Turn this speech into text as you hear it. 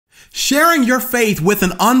Sharing your faith with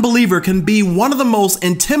an unbeliever can be one of the most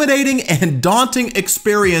intimidating and daunting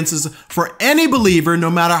experiences for any believer, no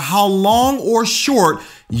matter how long or short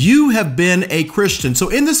you have been a Christian. So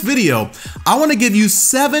in this video, I want to give you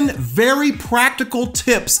 7 very practical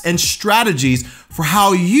tips and strategies for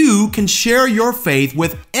how you can share your faith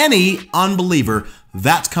with any unbeliever.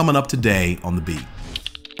 That's coming up today on The Beat.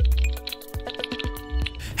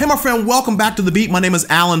 Hey, my friend, welcome back to The Beat. My name is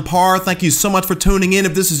Parr. Thank you so much for tuning in.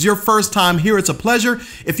 If this is your first time here, it's a pleasure.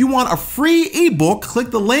 If you want a free ebook, click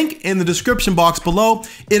the link in the description box below.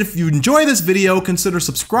 If you enjoy this video, consider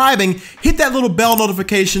subscribing. Hit that little bell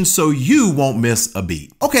notification so you won't miss a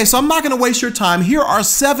beat. Okay, so I'm not going to waste your time. Here are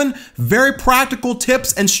 7 very practical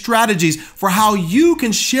tips and strategies for how you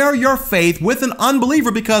can share your faith with an unbeliever,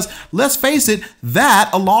 because let's face it, that,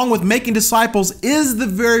 along with making disciples, is the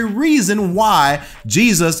very reason why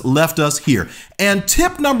Jesus left us here. And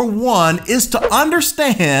tip number 1 is to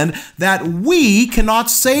understand that we cannot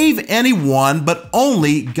save anyone, but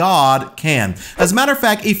only God can. As a matter of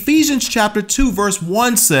fact, Ephesians chapter 2 verse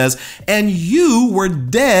 1 says, "And you were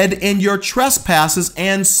dead in your trespasses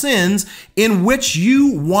and sins in which you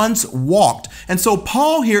once walked." And so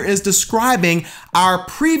Paul here is describing our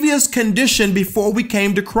previous condition before we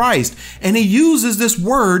came to Christ. And he uses this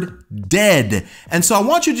word dead. And so I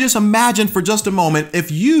want you to just imagine for just a moment, if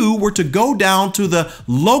you were to go down to the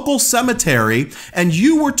local cemetery and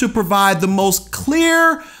you were to provide the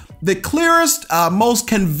clearest, most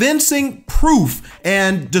convincing proof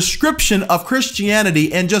and description of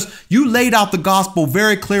Christianity, and just you laid out the gospel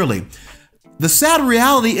very clearly. The sad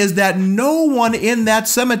reality is that no one in that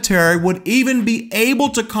cemetery would even be able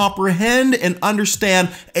to comprehend and understand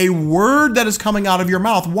a word that is coming out of your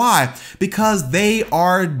mouth. Why? Because they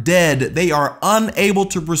are dead. They are unable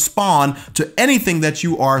to respond to anything that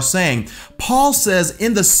you are saying. Paul says,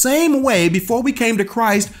 in the same way, before we came to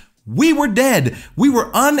Christ, we were dead. We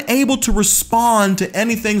were unable to respond to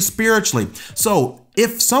anything spiritually. So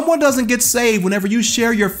if someone doesn't get saved whenever you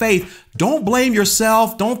share your faith, don't blame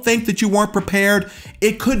yourself. Don't think that you weren't prepared.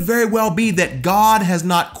 It could very well be that God has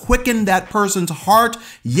not quickened that person's heart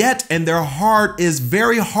yet, and their heart is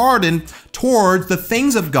very hardened towards the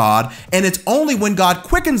things of God. And it's only when God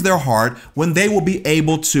quickens their heart when they will be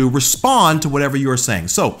able to respond to whatever you are saying.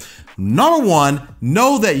 So, number 1,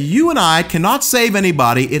 know that you and I cannot save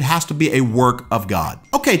anybody. It has to be a work of God.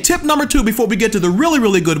 Okay, tip number 2, before we get to the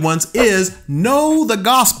really good ones, is know the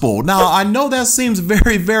gospel. Now, I know that seems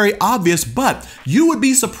very obvious, but you would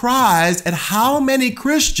be surprised at how many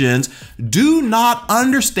Christians do not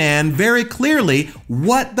understand very clearly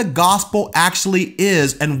what the gospel actually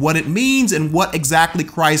is and what it means and what exactly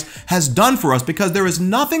Christ has done for us, because there is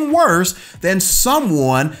nothing worse than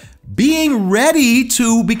someone being ready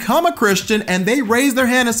to become a Christian and they raise their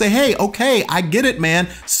hand and say, "Hey, okay, I get it, man.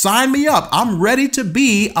 Sign me up. I'm ready to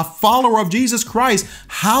be a follower of Jesus Christ.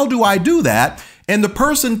 How do I do that?" And the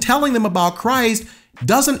person telling them about Christ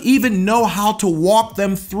doesn't even know how to walk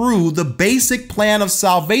them through the basic plan of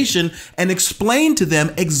salvation and explain to them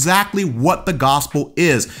exactly what the gospel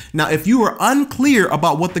is. Now, if you are unclear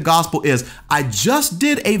about what the gospel is, I just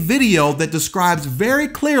did a video that describes very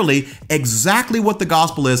clearly exactly what the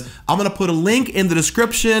gospel is. I'm going to put a link in the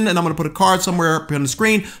description, and I'm going to put a card somewhere up on the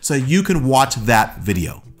screen so you can watch that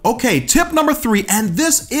video. Okay, tip number 3, and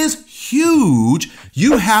this is huge.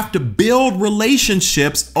 You have to build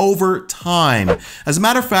relationships over time. As a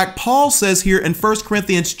matter of fact, Paul says here in 1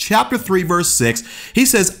 Corinthians chapter 3, verse 6, he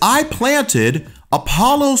says, "I planted,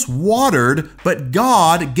 Apollos watered, but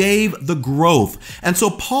God gave the growth." And so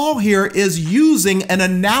Paul here is using an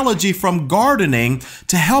analogy from gardening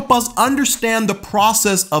to help us understand the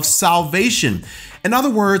process of salvation. In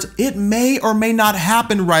other words, it may or may not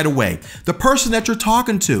happen right away. The person that you're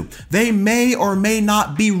talking to, they may or may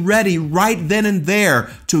not be ready right then and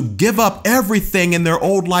there to give up everything in their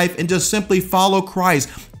old life and just simply follow Christ.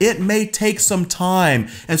 It may take some time.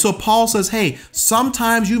 And so Paul says, hey,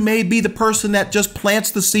 sometimes you may be the person that just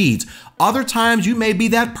plants the seeds. Other times you may be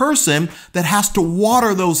that person that has to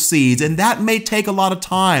water those seeds, and that may take a lot of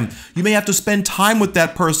time. You may have to spend time with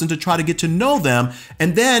that person to try to get to know them.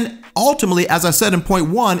 And then ultimately, as I said in point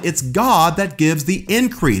 1, it's God that gives the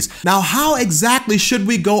increase. Now, how exactly should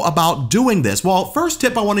we go about doing this? Well, first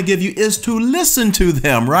tip I want to give you is to listen to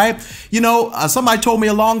them, right? You know, somebody told me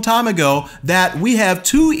a long time ago that we have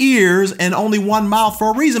 2 ears and only 1 mouth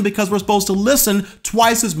for a reason, because we're supposed to listen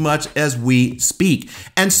twice as much as we speak.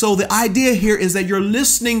 And so the idea here is that you're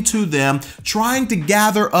listening to them, trying to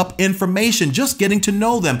gather up information, just getting to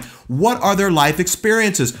know them. What are their life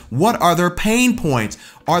experiences? What are their pain points?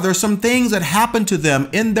 Are there some things that happened to them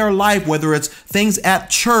in their life, whether it's things at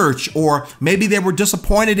church, or maybe they were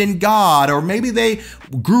disappointed in God, or maybe they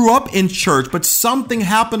grew up in church, but something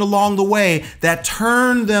happened along the way that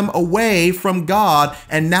turned them away from God,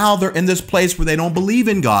 and now they're in this place where they don't believe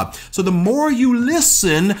in God. So the more you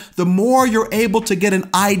listen, the more you're able to get an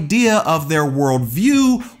idea of their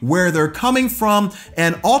worldview, where they're coming from,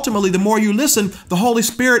 and ultimately, the more you listen, the Holy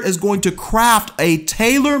Spirit is going to craft a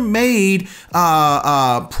tailor-made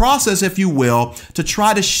process, if you will, to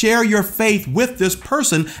try to share your faith with this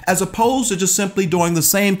person, as opposed to just simply doing the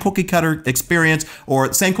same cookie cutter experience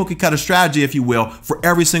or same cookie cutter strategy, if you will, for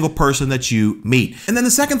every single person that you meet. And then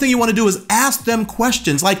the second thing you want to do is ask them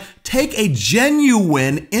questions, like take a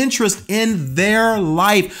genuine interest in their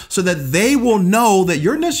life so that they will know that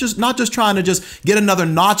you're not just trying to just get another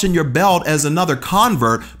notch in your belt as another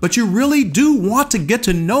convert, but you really do want to get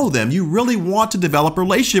to know them. You really want to develop a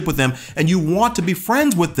relationship with them, and you want to be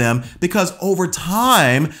friends with them, because over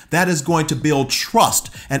time, that is going to build trust.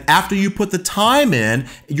 And after you put the time in,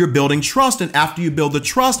 you're building trust. And after you build the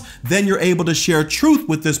trust, then you're able to share truth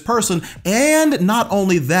with this person. And not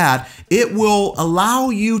only that, it will allow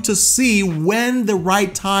you to see when the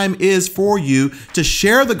right time is for you to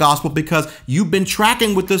share the gospel, because you've been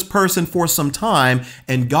tracking with this person for some time,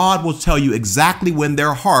 and God will tell you exactly when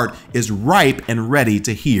their heart is ripe and ready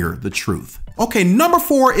to hear the truth. Okay, number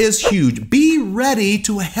 4 is huge. Be ready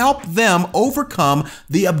to help them overcome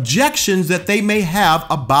the objections that they may have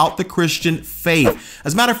about the Christian faith.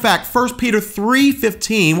 As a matter of fact, 1 Peter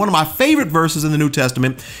 3:15, one of my favorite verses in the New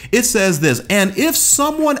Testament, it says this: "And if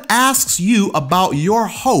someone asks you about your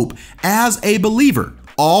hope as a believer,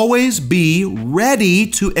 always be ready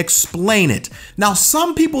to explain it." Now,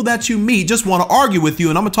 some people that you meet just want to argue with you,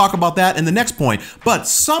 and I'm going to talk about that in the next point. But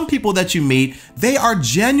some people that you meet, they are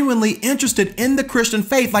genuinely interested in the Christian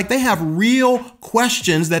faith. Like, they have real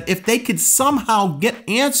questions that if they could somehow get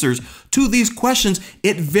answers to these questions,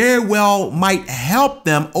 it very well might help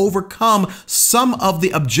them overcome some of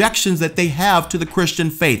the objections that they have to the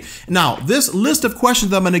Christian faith. Now, this list of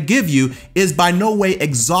questions that I'm going to give you is by no way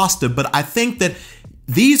exhaustive, but I think that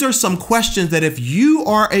these are some questions that if you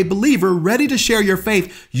are a believer ready to share your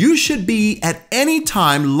faith, you should be at any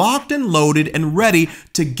time locked and loaded and ready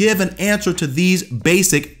to give an answer to these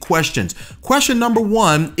basic questions. Question number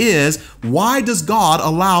 1 is, why does God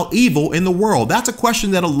allow evil in the world? That's a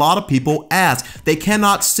question that a lot of people ask. They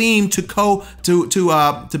cannot seem to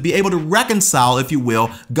be able to reconcile, if you will,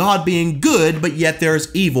 God being good, but yet there's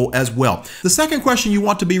evil as well. The second question you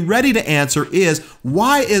want to be ready to answer is,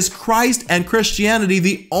 why is Christ and Christianity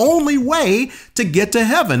the only way to get to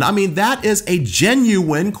heaven? I mean, that is a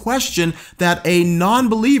genuine question that a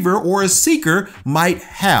non-believer or a seeker might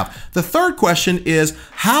have. The third question is,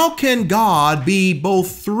 how can God be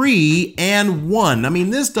both 3 and 1? I mean,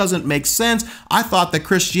 this doesn't make sense. I thought that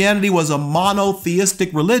Christianity was a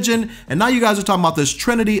monotheistic religion, and now you guys are talking about this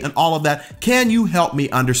Trinity and all of that. Can you help me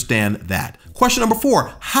understand that? Question number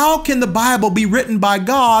 4, how can the Bible be written by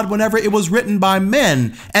God whenever it was written by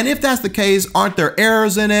men? And if that's the case, aren't there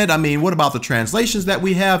errors in it? I mean, what about the translations that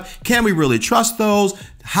we have? Can we really trust those?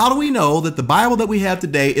 How do we know that the Bible that we have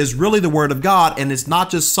today is really the Word of God, and it's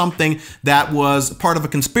not just something that was part of a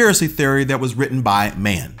conspiracy theory that was written by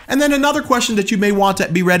man? And then another question that you may want to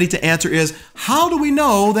be ready to answer is, how do we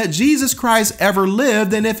know that Jesus Christ ever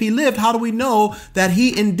lived? And if he lived, how do we know that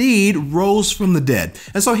he indeed rose from the dead?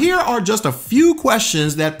 And so here are just a few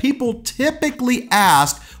questions that people typically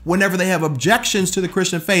ask whenever they have objections to the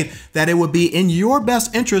Christian faith, that it would be in your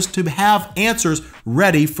best interest to have answers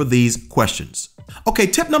ready for these questions. Okay,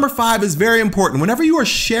 tip number 5 is very important. Whenever you are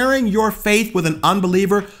sharing your faith with an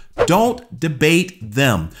unbeliever, don't debate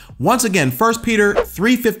them. Once again, 1 Peter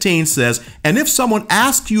 3:15 says, "And if someone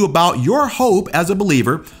asks you about your hope as a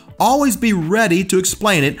believer, always be ready to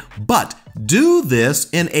explain it, but do this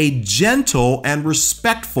in a gentle and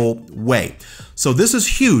respectful way." So this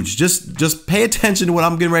is huge. Just pay attention to what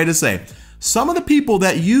I'm getting ready to say. Some of the people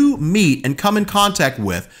that you meet and come in contact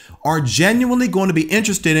with are genuinely going to be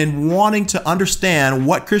interested in wanting to understand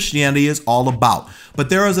what Christianity is all about. But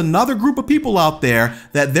there is another group of people out there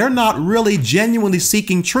that they're not really genuinely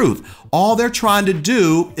seeking truth. All they're trying to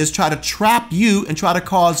do is try to trap you and try to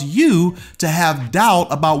cause you to have doubt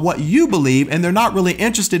about what you believe, and they're not really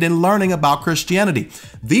interested in learning about Christianity.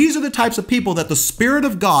 These are the types of people that the Spirit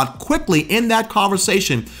of God quickly in that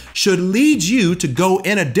conversation should lead you to go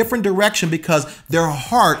in a different direction, because their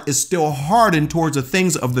heart is still hardened towards the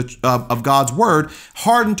things of God's word,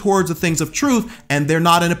 hardened towards the things of truth, and they're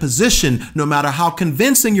not in a position, no matter how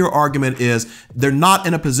convincing your argument is, they're not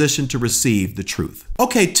in a position to receive the truth.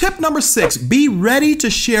 Okay, tip number 6, be ready to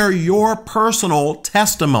share your personal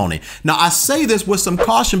testimony. Now, I say this with some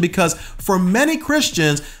caution because for many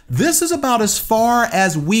Christians, this is about as far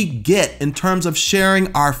as we get in terms of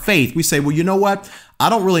sharing our faith. We say, well, you know what? I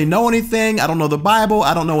don't really know anything. I don't know the Bible.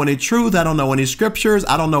 I don't know any truth. I don't know any scriptures.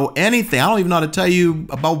 I don't know anything. I don't even know how to tell you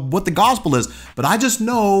about what the gospel is, but I just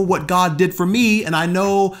know what God did for me, and I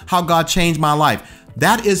know how God changed my life.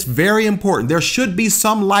 That is very important. There should be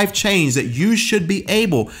some life change that you should be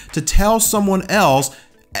able to tell someone else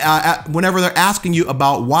whenever they're asking you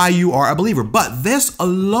about why you are a believer. But this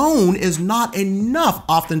alone is not enough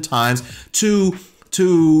oftentimes to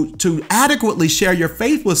adequately share your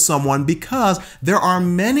faith with someone, because there are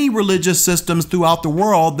many religious systems throughout the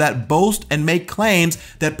world that boast and make claims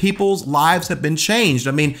that people's lives have been changed.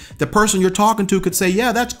 I mean, the person you're talking to could say,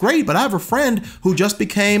 yeah, that's great, but I have a friend who just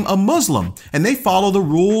became a Muslim and they follow the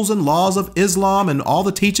rules and laws of Islam and all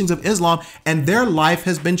the teachings of Islam, and their life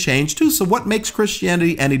has been changed too. So what makes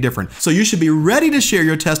Christianity any different? So you should be ready to share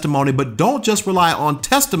your testimony, but don't just rely on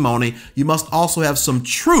testimony. You must also have some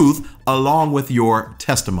truth along with your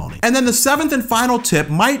testimony. And then the 7th and final tip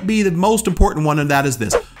might be the most important one, and that is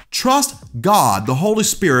this: trust God, the Holy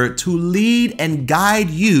Spirit, to lead and guide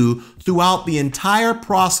you throughout the entire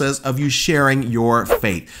process of you sharing your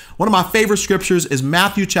faith. One of my favorite scriptures is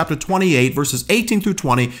Matthew chapter 28, verses 18 through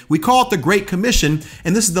 20. We call it the Great Commission,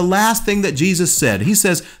 and this is the last thing that Jesus said. He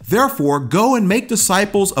says, "Therefore, go and make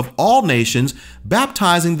disciples of all nations,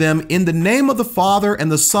 baptizing them in the name of the Father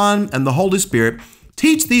and the Son and the Holy Spirit.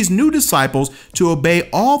 Teach these new disciples to obey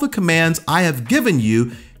all the commands I have given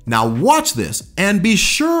you. Now watch this, and be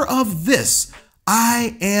sure of this: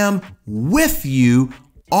 I am with you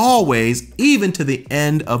always, even to the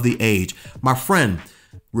end of the age." My friend,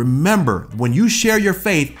 remember, when you share your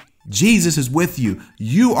faith, Jesus is with you.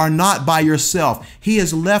 You are not by yourself. He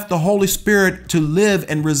has left the Holy Spirit to live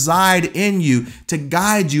and reside in you, to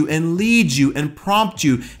guide you and lead you and prompt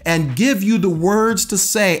you and give you the words to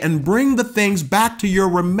say and bring the things back to your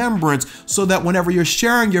remembrance, so that whenever you're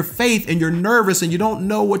sharing your faith and you're nervous and you don't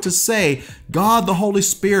know what to say, God, the Holy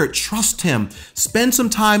Spirit, trust Him. Spend some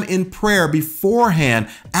time in prayer beforehand,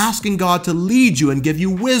 asking God to lead you and give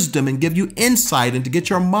you wisdom and give you insight and to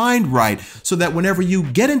get your mind right, so that whenever you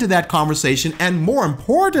get into that conversation, and more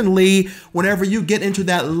importantly, whenever you get into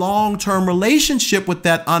that long-term relationship with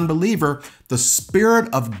that unbeliever, the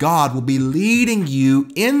Spirit of God will be leading you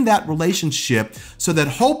in that relationship, so that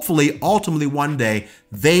hopefully, ultimately one day,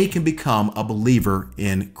 they can become a believer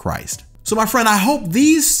in Christ. So my friend, I hope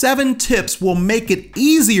these 7 tips will make it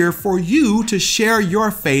easier for you to share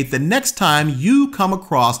your faith the next time you come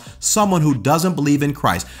across someone who doesn't believe in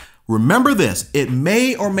Christ. Remember this: it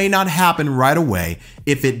may or may not happen right away.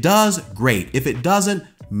 If it does, great. If it doesn't,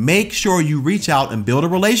 make sure you reach out and build a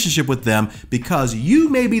relationship with them, because you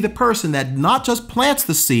may be the person that not just plants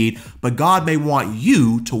the seed, but God may want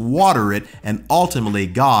you to water it, and ultimately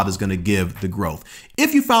God is going to give the growth.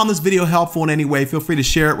 If you found this video helpful in any way, feel free to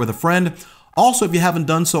share it with a friend. Also, if you haven't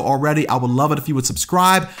done so already, I would love it if you would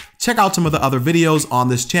subscribe. Check out some of the other videos on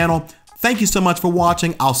this channel. Thank you so much for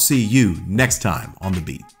watching. I'll see you next time on The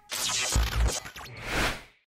Beat.